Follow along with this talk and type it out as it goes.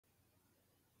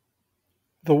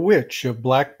The Witch of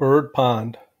Blackbird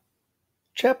Pond.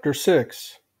 Chapter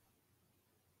 6.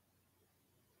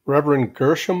 Reverend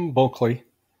Gershom Bulkley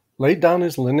laid down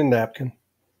his linen napkin,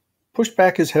 pushed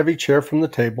back his heavy chair from the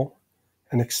table,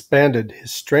 and expanded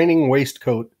his straining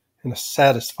waistcoat in a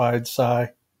satisfied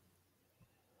sigh.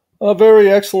 "A very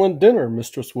excellent dinner,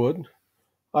 Mistress Wood.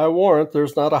 I warrant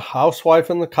there's not a housewife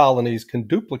in the colonies can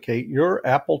duplicate your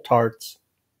apple tarts."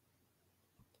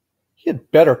 He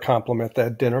had better compliment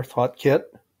that dinner, thought Kit.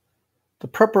 The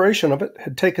preparation of it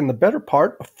had taken the better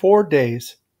part of 4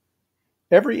 days.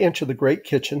 Every inch of the great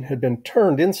kitchen had been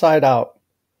turned inside out.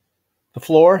 The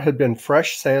floor had been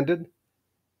fresh sanded,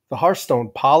 the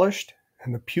hearthstone polished,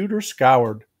 and the pewter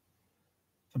scoured.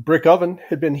 The brick oven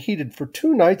had been heated for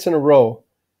 2 nights in a row,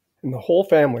 and the whole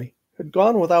family had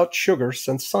gone without sugar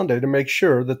since Sunday to make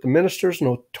sure that the minister's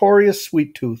notorious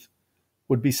sweet tooth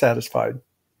would be satisfied.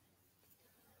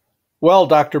 Well,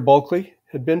 Dr. Bulkley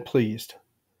had been pleased.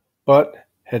 But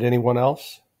had anyone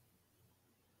else?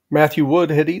 Matthew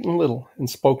Wood had eaten little and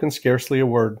spoken scarcely a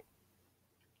word.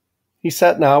 He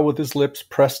sat now with his lips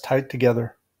pressed tight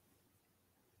together.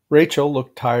 Rachel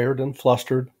looked tired and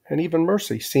flustered, and even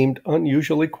Mercy seemed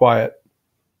unusually quiet.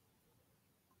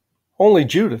 Only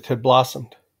Judith had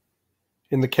blossomed.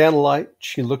 In the candlelight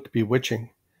she looked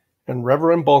bewitching, and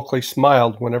Reverend Bulkley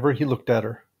smiled whenever he looked at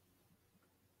her.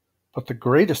 But the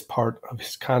greatest part of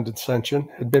his condescension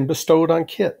had been bestowed on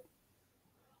Kit.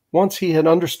 Once he had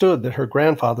understood that her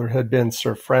grandfather had been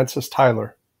Sir Francis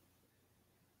Tyler.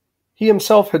 He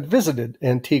himself had visited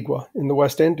Antigua in the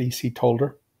West Indies, he told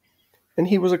her, and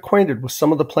he was acquainted with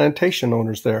some of the plantation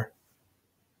owners there.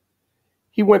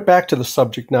 He went back to the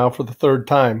subject now for the 3rd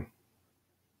time.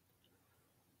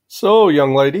 "So,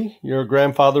 young lady, your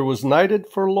grandfather was knighted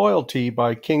for loyalty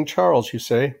by King Charles, you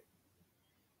say?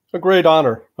 A great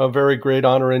honor, a very great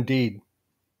honor indeed.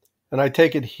 And I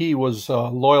take it he was a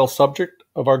loyal subject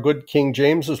of our good King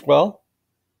James as well?"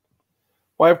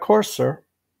 "Why, of course, sir."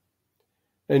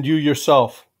 "And you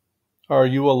yourself, are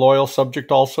you a loyal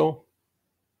subject also?"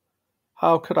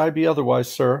 "How could I be otherwise,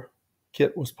 sir?"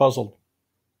 Kit was puzzled.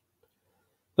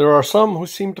 "There are some who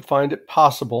seem to find it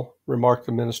possible," remarked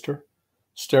the minister,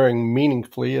 staring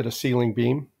meaningfully at a ceiling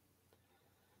beam.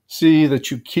 "See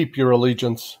that you keep your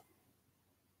allegiance."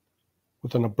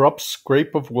 With an abrupt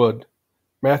scrape of wood,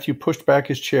 Matthew pushed back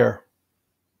his chair.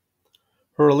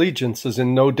 "Her allegiance is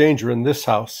in no danger in this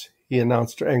house," he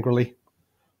announced angrily.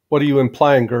 "What are you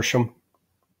implying, Gershom?"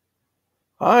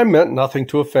 "I meant nothing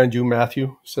to offend you,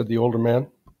 Matthew," said the older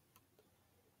man.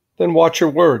 "Then watch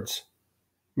your words.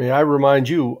 May I remind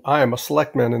you I am a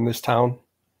selectman in this town.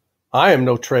 I am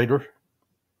no traitor."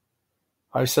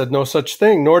 "I said no such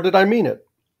thing, nor did I mean it."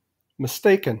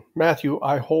 "Mistaken, Matthew,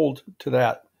 I hold to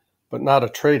that, but not a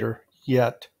traitor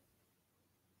yet."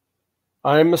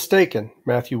 "I am mistaken,"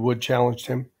 Matthew Wood challenged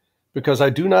him, "because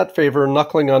I do not favor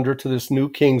knuckling under to this new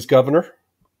king's governor."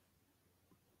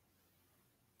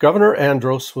 Governor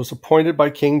Andros was appointed by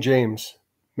King James.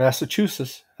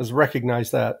 Massachusetts has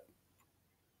recognized that.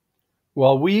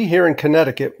 While we here in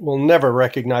Connecticut will never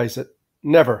recognize it.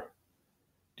 Never.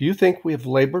 Do you think we have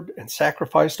labored and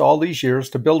sacrificed all these years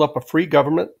to build up a free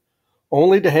government,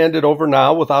 only to hand it over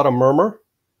now without a murmur?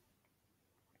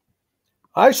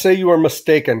 "I say you are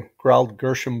mistaken," growled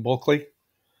Gershom Bulkley.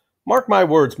 "Mark my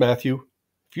words, Matthew.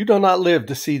 If you do not live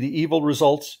to see the evil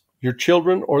results, your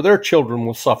children or their children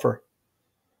will suffer.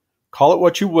 Call it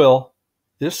what you will,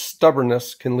 this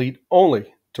stubbornness can lead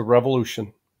only to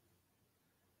revolution."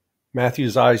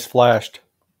 Matthew's eyes flashed.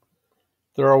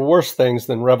 "There are worse things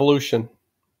than revolution."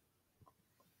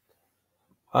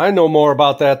 "I know more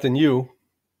about that than you.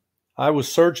 I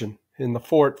was surgeon in the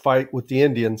fort fight with the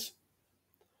Indians.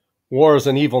 War is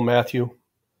an evil, Matthew.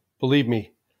 Believe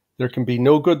me, there can be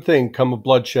no good thing come of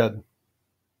bloodshed."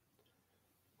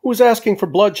 "Who is asking for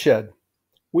bloodshed?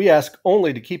 We ask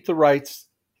only to keep the rights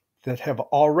that have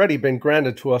already been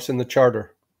granted to us in the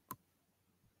Charter."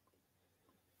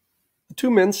 The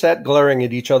 2 men sat glaring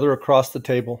at each other across the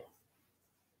table.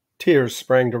 Tears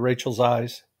sprang to Rachel's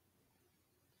eyes.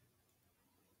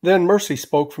 Then Mercy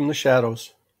spoke from the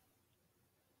shadows.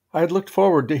 "I had looked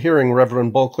forward to hearing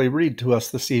Reverend Bulkley read to us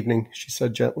this evening," she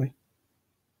said gently.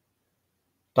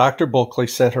 Dr. Bulkley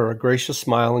sent her a gracious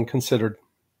smile and considered.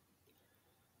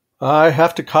 "I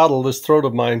have to coddle this throat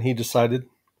of mine," he decided.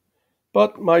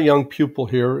 "But my young pupil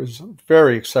here is a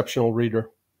very exceptional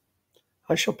reader.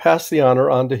 I shall pass the honor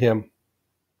on to him."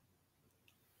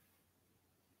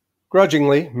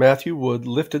 Grudgingly, Matthew Wood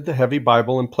lifted the heavy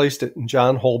Bible and placed it in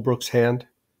John Holbrook's hand,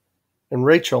 and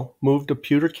Rachel moved a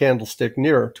pewter candlestick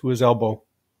nearer to his elbow.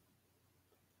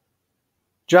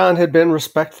 John had been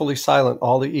respectfully silent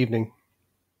all the evening.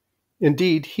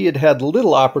 Indeed, he had had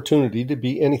little opportunity to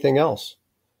be anything else,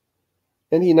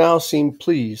 and he now seemed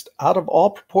pleased out of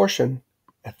all proportion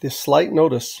at this slight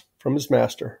notice from his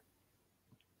master.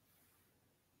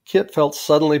 Kit felt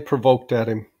suddenly provoked at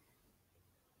him.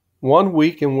 1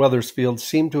 week in Wethersfield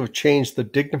seemed to have changed the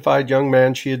dignified young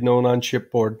man she had known on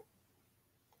shipboard.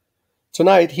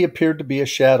 Tonight he appeared to be a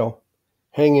shadow,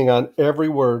 hanging on every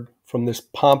word from this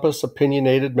pompous,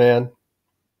 opinionated man.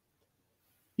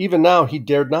 Even now he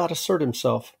dared not assert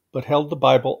himself, but held the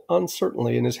Bible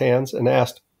uncertainly in his hands and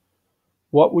asked,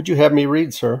 "What would you have me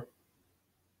read, sir?"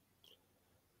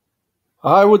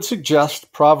 "I would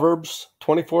suggest Proverbs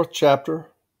 24th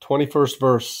chapter, 21st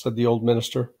verse," said the old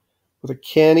minister, with a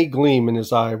canny gleam in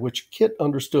his eye, which Kit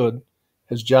understood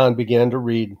as John began to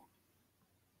read.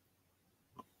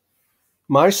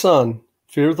 "My son,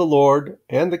 fear the Lord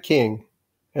and the king,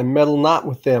 and meddle not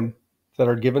with them that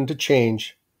are given to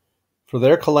change, for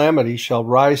their calamity shall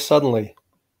rise suddenly,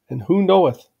 and who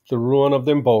knoweth the ruin of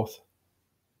them both?"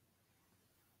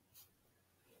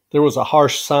 There was a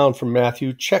harsh sound from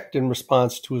Matthew, checked in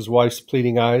response to his wife's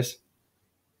pleading eyes.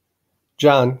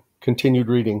 John continued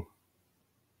reading.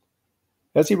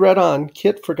 As he read on,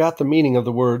 Kit forgot the meaning of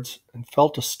the words and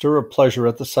felt a stir of pleasure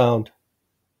at the sound.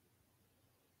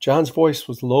 John's voice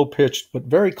was low-pitched but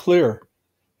very clear,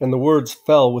 and the words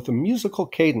fell with a musical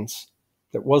cadence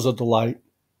that was a delight.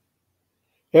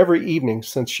 Every evening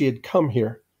since she had come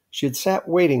here, she had sat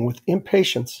waiting with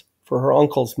impatience for her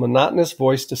uncle's monotonous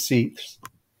voice to cease.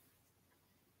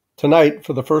 Tonight,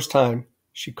 for the first time,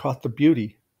 she caught the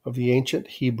beauty of the ancient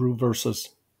Hebrew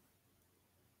verses.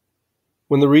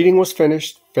 When the reading was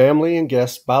finished, family and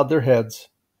guests bowed their heads,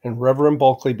 and Reverend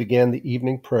Bulkley began the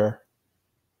evening prayer.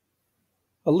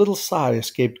 A little sigh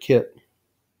escaped Kit.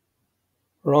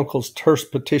 Her uncle's terse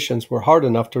petitions were hard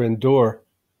enough to endure.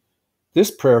 This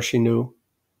prayer, she knew,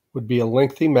 would be a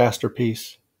lengthy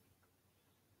masterpiece.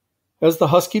 As the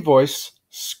husky voice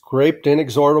scraped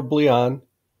inexorably on,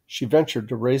 she ventured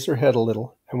to raise her head a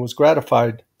little and was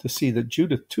gratified to see that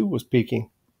Judith, too, was peeking.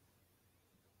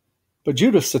 But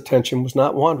Judith's attention was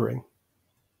not wandering.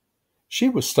 She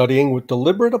was studying with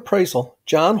deliberate appraisal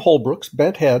John Holbrook's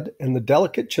bent head and the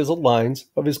delicate chiseled lines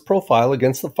of his profile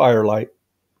against the firelight.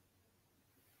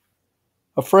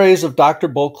 A phrase of Dr.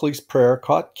 Bulkley's prayer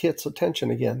caught Kit's attention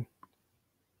again.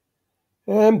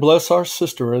 "And bless our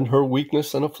sister in her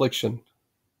weakness and affliction."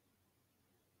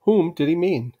 Whom did he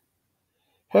mean?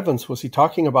 Heavens, was he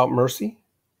talking about Mercy?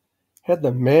 Had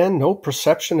the man no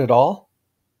perception at all?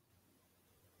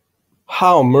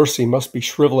 How Mercy must be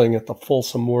shriveling at the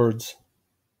fulsome words.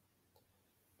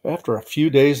 After a few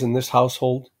days in this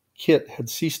household, Kit had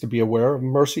ceased to be aware of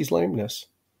Mercy's lameness.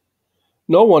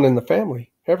 No one in the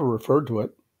family ever referred to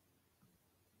it.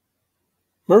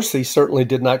 Mercy certainly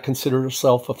did not consider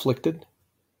herself afflicted.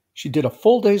 She did a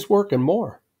full day's work and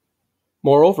more.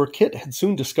 Moreover, Kit had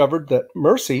soon discovered that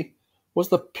Mercy was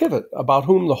the pivot about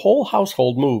whom the whole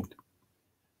household moved.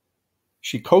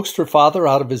 She coaxed her father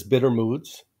out of his bitter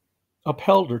moods,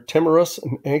 upheld her timorous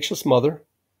and anxious mother,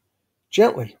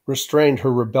 gently restrained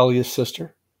her rebellious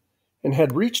sister, and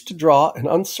had reached to draw an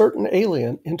uncertain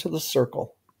alien into the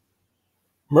circle.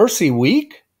 Mercy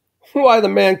weak? Why, the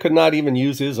man could not even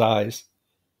use his eyes.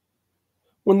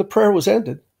 When the prayer was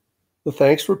ended, the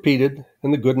thanks repeated,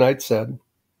 and the good night said,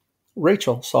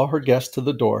 Rachel saw her guest to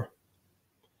the door.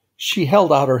 She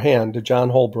held out her hand to John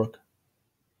Holbrook.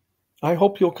 "I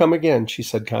hope you'll come again," she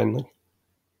said kindly.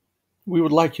 "We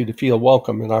would like you to feel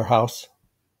welcome in our house."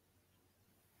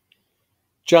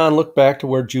 John looked back to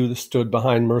where Judith stood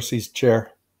behind Mercy's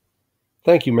chair.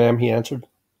 "Thank you, ma'am," he answered.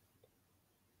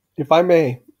 "If I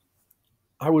may,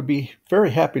 I would be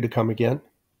very happy to come again."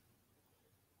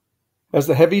 As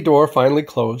the heavy door finally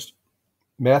closed,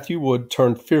 Matthew Wood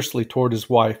turned fiercely toward his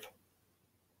wife.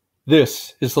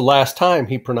 "This is the last time,"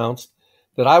 he pronounced,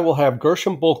 "that I will have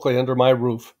Gershom Bulkley under my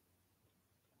roof."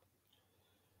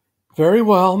 "Very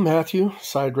well, Matthew,"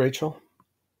 sighed Rachel,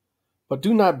 "but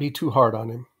do not be too hard on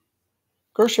him.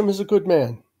 Gershom is a good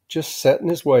man, just set in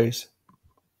his ways."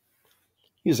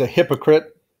 "He is a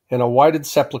hypocrite and a whited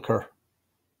sepulchre."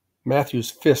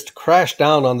 Matthew's fist crashed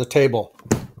down on the table.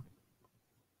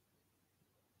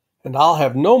 "And I'll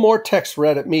have no more texts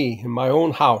read at me in my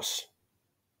own house."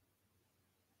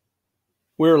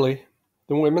 Wearily,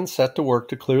 the women set to work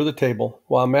to clear the table,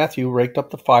 while Matthew raked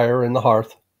up the fire in the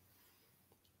hearth.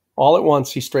 All at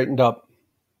once he straightened up.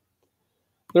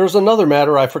 "There is another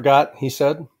matter I forgot," he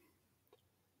said.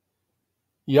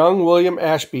 "Young William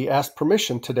Ashby asked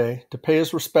permission today to pay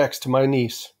his respects to my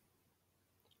niece."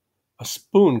 A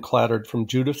spoon clattered from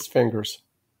Judith's fingers.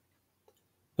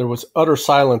 There was utter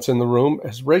silence in the room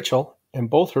as Rachel, and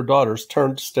both her daughters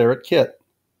turned to stare at Kit.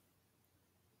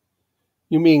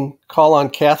 "You mean call on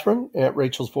Catherine?" Aunt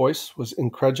Rachel's voice was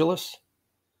incredulous.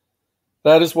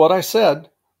 "That is what I said."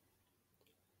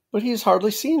 "But he has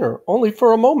hardly seen her, only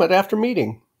for a moment after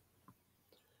meeting."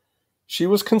 "She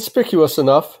was conspicuous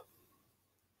enough."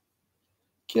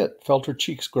 Kit felt her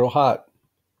cheeks grow hot.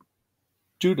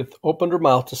 Judith opened her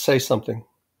mouth to say something,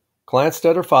 glanced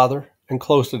at her father, and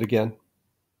closed it again.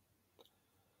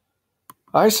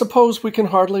 "I suppose we can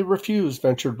hardly refuse,"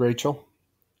 ventured Rachel.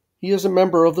 "He is a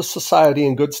member of the society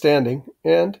in good standing,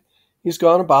 and he's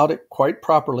gone about it quite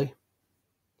properly."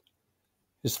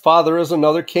 "His father is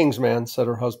another king's man," said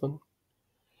her husband.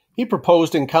 "He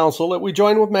proposed in council that we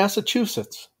join with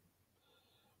Massachusetts.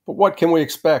 But what can we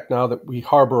expect now that we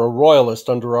harbor a royalist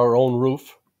under our own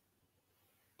roof?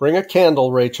 Bring a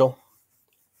candle, Rachel.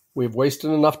 We have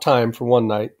wasted enough time for one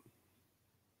night."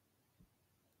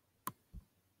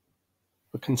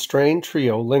 The constrained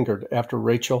trio lingered after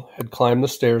Rachel had climbed the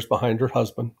stairs behind her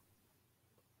husband.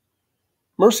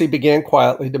 Mercy began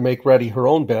quietly to make ready her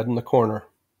own bed in the corner.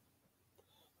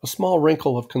 A small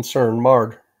wrinkle of concern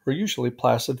marred her usually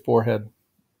placid forehead.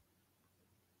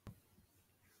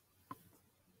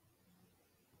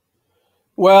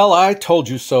 "Well, I told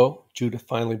you so," Judith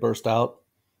finally burst out.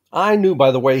 "I knew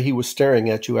by the way he was staring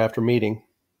at you after meeting."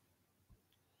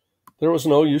 There was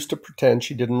no use to pretend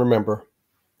she didn't remember.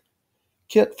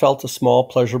 Kit felt a small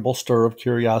pleasurable stir of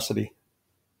curiosity.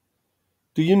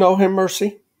 "Do you know him,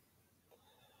 Mercy?"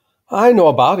 "I know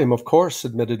about him, of course,"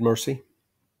 admitted Mercy.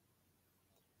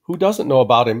 "Who doesn't know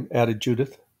about him?" added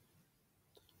Judith.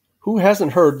 "Who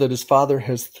hasn't heard that his father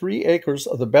has 3 acres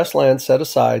of the best land set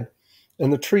aside,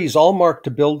 and the trees all marked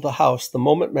to build the house the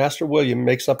moment Master William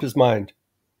makes up his mind?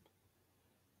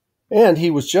 And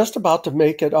he was just about to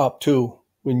make it up, too,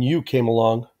 when you came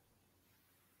along."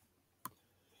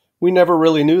 "We never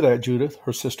really knew that, Judith,"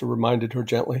 her sister reminded her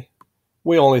gently.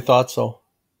 "We only thought so."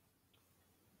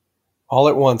 All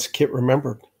at once, Kit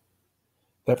remembered.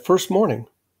 That first morning,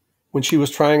 when she was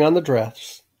trying on the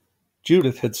dress,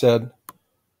 Judith had said,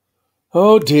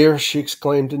 "Oh dear," she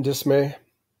exclaimed in dismay.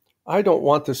 "I don't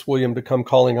want this William to come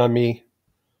calling on me.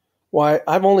 Why,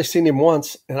 I've only seen him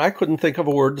once, and I couldn't think of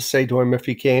a word to say to him if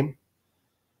he came.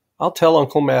 I'll tell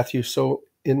Uncle Matthew so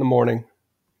in the morning."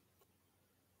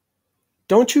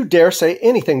 "Don't you dare say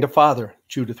anything to Father,"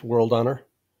 Judith whirled on her.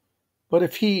 "But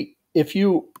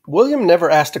William never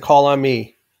asked to call on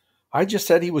me. I just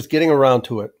said he was getting around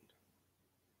to it."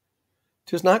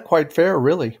 "'Tis not quite fair,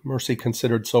 really," Mercy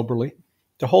considered soberly,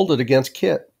 "to hold it against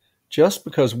Kit, just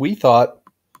because we thought—"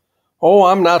 "Oh,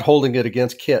 I'm not holding it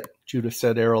against Kit," Judith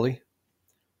said airily.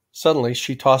 Suddenly,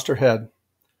 she tossed her head.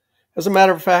 "As a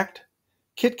matter of fact,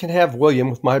 Kit can have William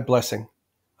with my blessing.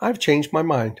 I've changed my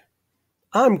mind.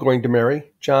 I'm going to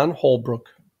marry John Holbrook."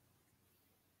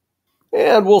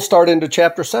 And we'll start into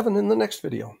Chapter 7 in the next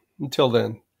video. Until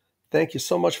then, thank you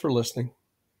so much for listening.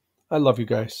 I love you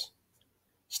guys.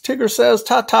 As Tigger says,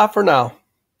 ta-ta for now.